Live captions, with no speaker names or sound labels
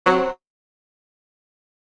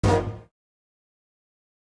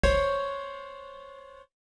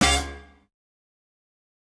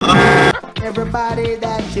Everybody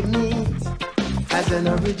that you meet has an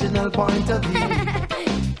original point of view.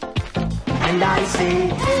 And I say,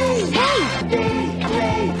 hey, hey, hey,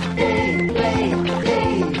 hey, hey, hey,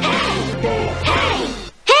 hey, hey,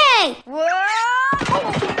 Hey!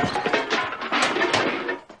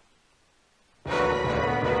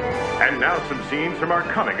 And now some scenes from our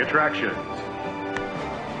coming attractions.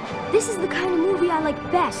 This is the kind of movie I like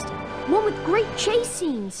best. One with great chase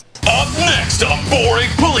scenes. Up next, a boring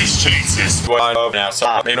police chases. Now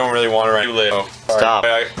stop. They don't really want to write you. Stop.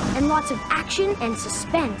 And lots of action and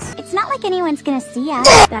suspense. It's not like anyone's gonna see us.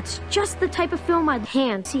 That's just the type of film I'd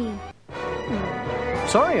hand see.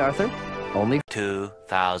 Sorry, Arthur. Only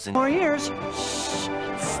 2,000 more years. Shh,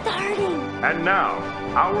 it's starting. And now,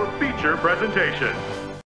 our feature presentation.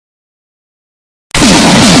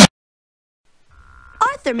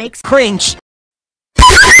 Arthur makes Cringe.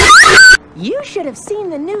 You should have seen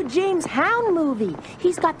the new James Hound movie.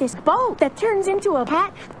 He's got this boat that turns into a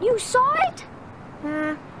cat. You saw it?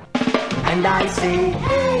 and I say,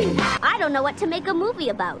 hey. I don't know what to make a movie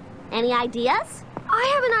about. Any ideas? I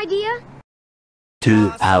have an idea.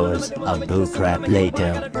 2 hours of bullcrap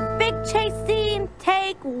later. The big chase scene,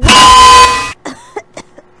 take one.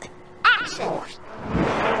 Action!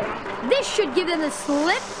 This should give them the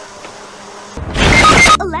slip.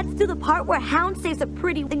 Let's do the part where Hound saves a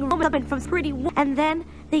pretty woman from pretty and then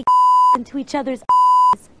they into each other's.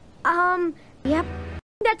 Yep.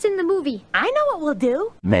 That's in the movie. I know what we'll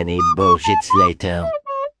do. Many bullshits later.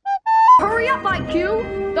 Hurry up,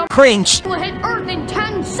 IQ! The Cringe. will hit Earth in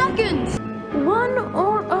 10 seconds! 1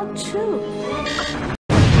 or a 2?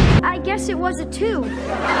 I guess it was a 2.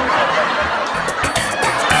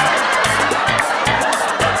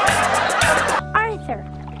 Arthur,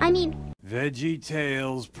 I mean, Veggie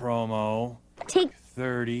Tales promo. take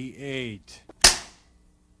 38.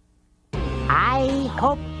 I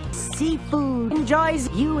hope seafood enjoys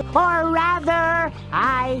you, or rather,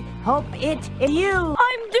 I hope it in you.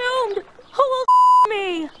 I'm doomed. Who will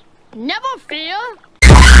me? Never fear!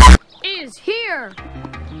 Is here!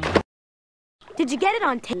 Did you get it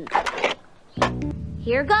on tape?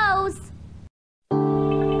 Here goes.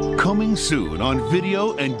 Coming soon on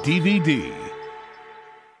video and DVD.